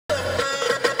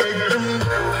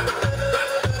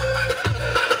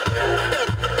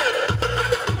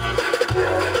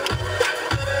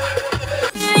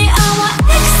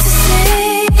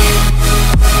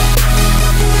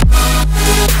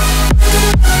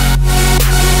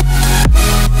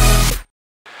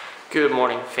Good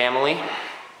morning, family.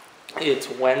 It's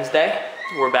Wednesday.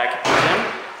 We're back at the gym.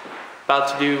 About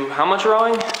to do how much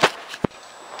rowing? We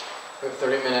have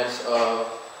 30 minutes of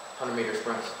 100-meter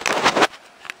sprints.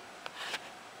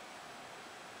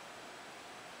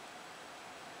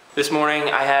 This morning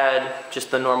I had just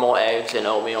the normal eggs and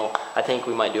oatmeal. I think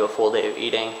we might do a full day of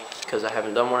eating because I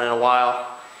haven't done one in a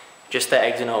while. Just the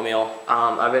eggs and oatmeal.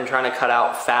 I've been trying to cut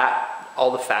out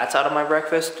all the fats out of my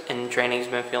breakfast, and training's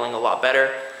been feeling a lot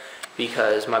better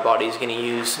because my body's gonna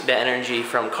use the energy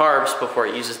from carbs before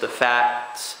it uses the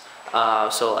fats.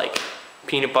 So like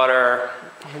peanut butter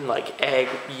and like egg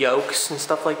yolks and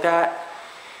stuff like that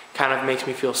kind of makes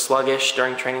me feel sluggish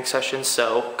during training sessions.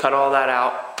 So cut all that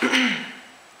out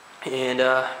and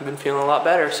I've been feeling a lot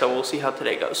better. So we'll see how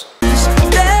today goes.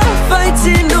 They're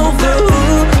fighting over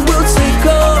who will take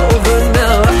over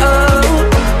now.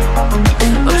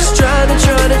 I'm just trying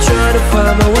to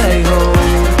find my way home.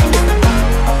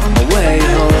 Way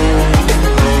home.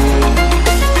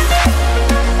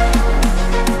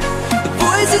 The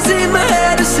voices in my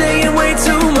head are saying way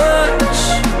too much,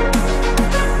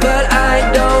 but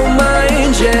I don't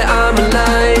mind, yeah, I'm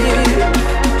alive.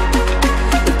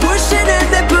 They're pushing and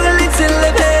they're pulling till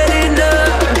I've had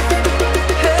enough,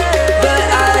 but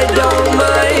I don't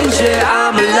mind, yeah,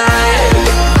 I'm alive.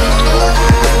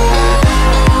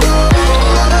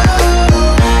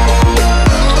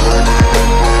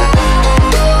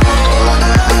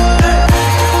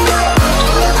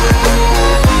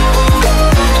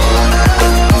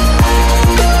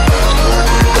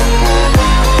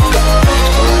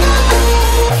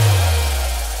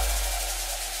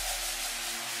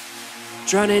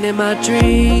 Drowning in my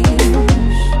dreams,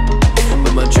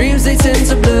 but my dreams they tend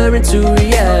to blur into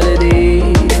reality,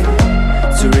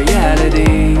 a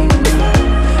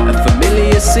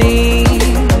familiar scene.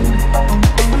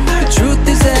 The truth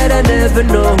is that I never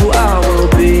know who I will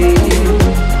be,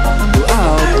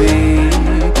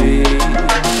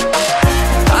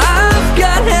 I've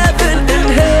got heaven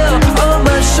and hell on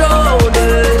my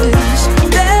shoulders.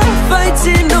 They're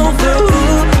fighting over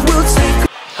who will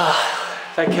take.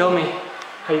 That killed me.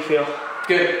 How you feel?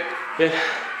 Good. Good.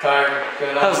 Tired.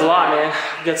 Good. That was a lot, man.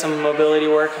 Get some mobility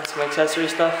work and some accessory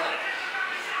stuff.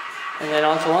 And then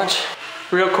on to lunch.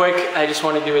 Real quick, I just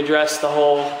wanted to address the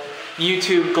whole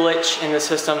YouTube glitch in the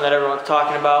system that everyone's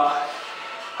talking about.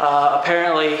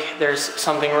 Apparently, there's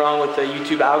something wrong with the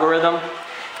YouTube algorithm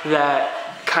that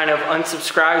kind of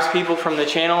unsubscribes people from the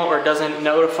channel or doesn't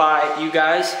notify you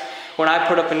guys when I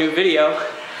put up a new video.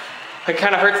 It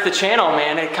kind of hurts the channel,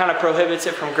 man. It kind of prohibits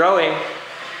it from growing.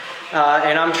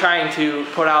 And I'm trying to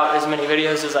put out as many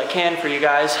videos as I can for you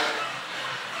guys.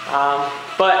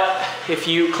 But if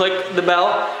you click the bell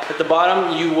at the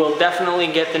bottom, you will definitely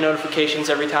get the notifications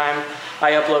every time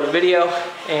I upload a video,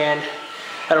 and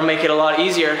that'll make it a lot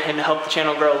easier and help the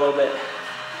channel grow a little bit.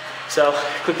 So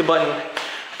click the button.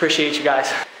 Appreciate you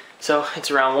guys. So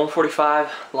it's around 1:45,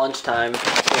 lunchtime.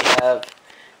 We have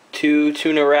 2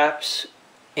 tuna wraps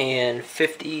and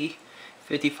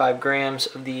 55 grams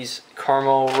of these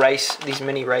caramel rice, these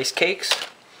mini rice cakes.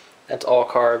 That's all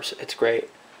carbs. It's great.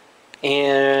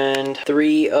 And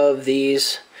 3 of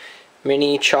these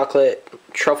mini chocolate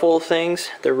truffle things.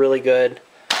 They're really good.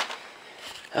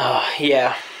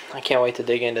 Yeah, I can't wait to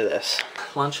dig into this.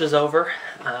 Lunch is over.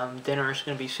 Dinner is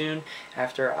going to be soon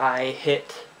after I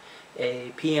hit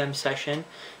a PM session.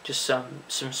 Just some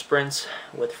sprints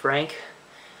with Frank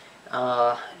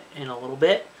in a little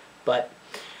bit. But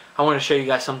I want to show you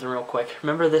guys something real quick.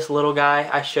 Remember this little guy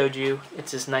I showed you?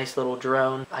 It's this nice little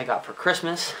drone I got for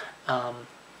Christmas.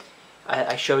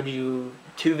 I showed you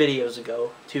 2 previous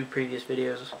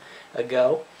videos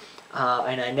ago,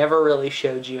 and I never really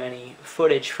showed you any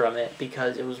footage from it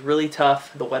because it was really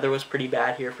tough. The weather was pretty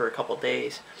bad here for a couple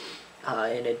days,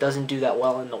 and it doesn't do that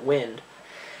well in the wind.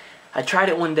 I tried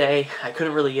it one day. I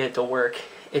couldn't really get it to work.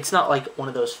 It's not like one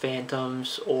of those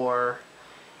Phantoms or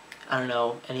I don't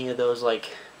know, any of those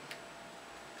like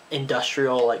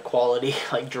industrial like quality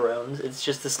like drones. It's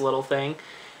just this little thing.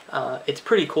 It's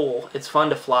pretty cool. It's fun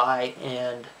to fly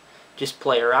and just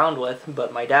play around with,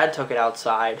 but my dad took it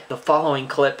outside. The following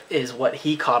clip is what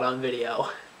he caught on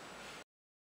video.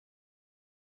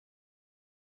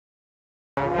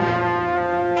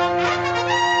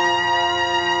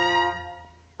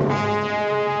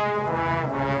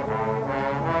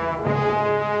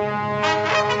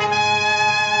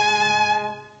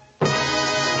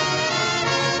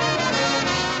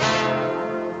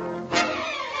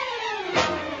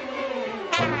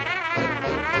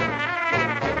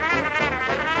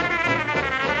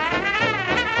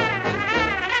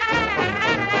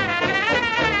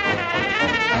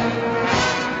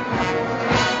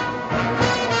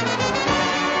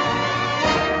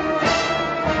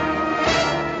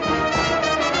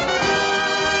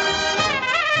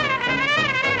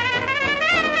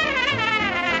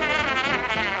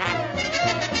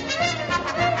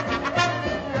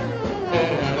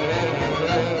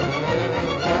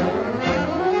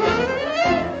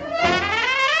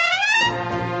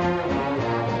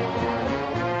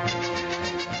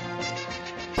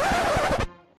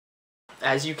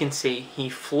 as you can see, he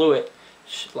flew it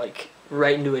like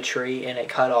right into a tree and it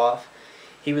cut off.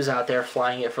 He was out there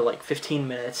flying it for like 15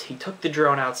 minutes. He took the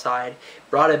drone outside,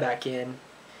 brought it back in.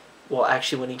 Well,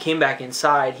 actually, when he came back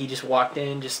inside, he just walked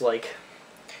in just like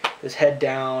his head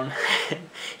down.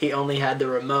 He only had the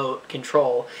remote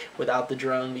control without the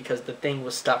drone because the thing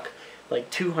was stuck like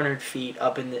 200 feet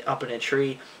up in a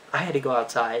tree. I had to go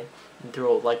outside and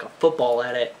throw like a football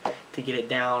at it to get it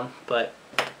down. But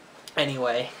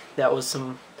anyway, that was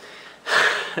some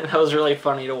that was really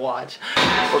funny to watch.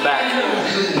 We're back.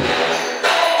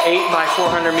 8 by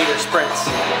 400 meter sprints.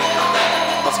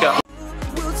 Let's go.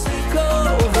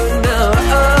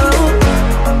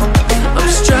 I'm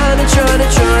just trying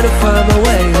to find my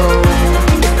way home.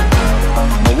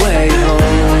 My way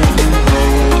home.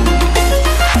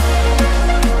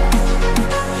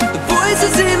 The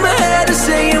voices in my head are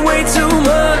saying way too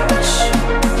much,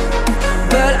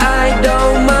 but I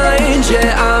don't mind,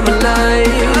 yeah, I'm alive.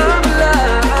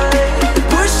 They're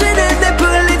pushing and they're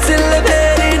pulling till I'm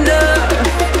heading up,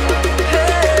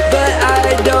 but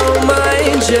I don't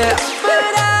mind, yeah.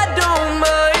 But I don't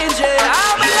mind, yeah,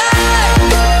 I'm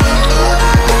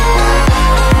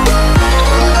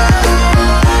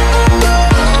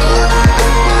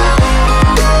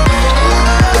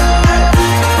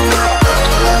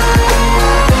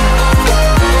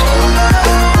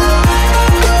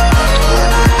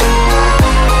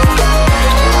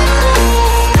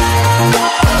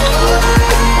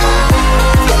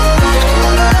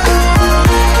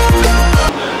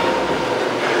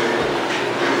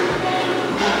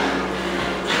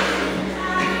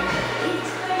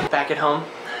Back at home,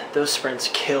 those sprints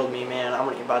killed me, man. I'm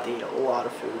about to eat a lot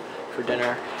of food for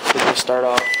dinner. We're gonna start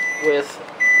off with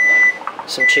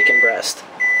some chicken breast.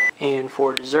 And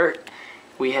for dessert,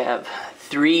 we have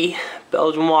 3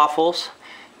 Belgian waffles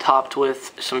topped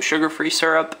with some sugar-free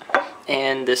syrup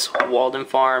and this Walden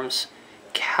Farms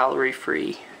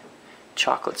calorie-free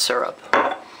chocolate syrup.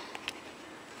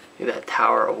 Look at that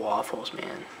tower of waffles,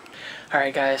 man.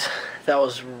 Alright guys, that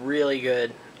was really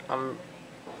good. I'm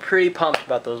pretty pumped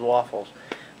about those waffles,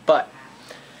 but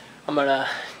I'm gonna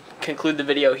conclude the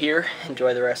video here.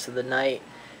 Enjoy the rest of the night.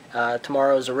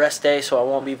 Tomorrow is a rest day, so I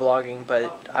won't be vlogging,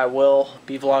 but I will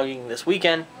be vlogging this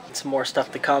weekend. Some more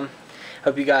stuff to come.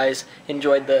 Hope you guys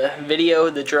enjoyed the video,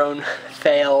 the drone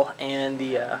fail, and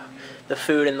the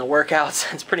food and the workouts.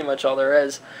 That's pretty much all there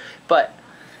is, but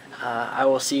I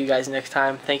will see you guys next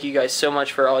time. Thank you guys so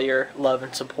much for all your love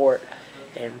and support.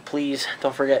 And please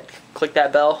don't forget, click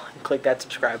that bell and click that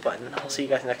subscribe button. I'll see you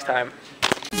guys next time.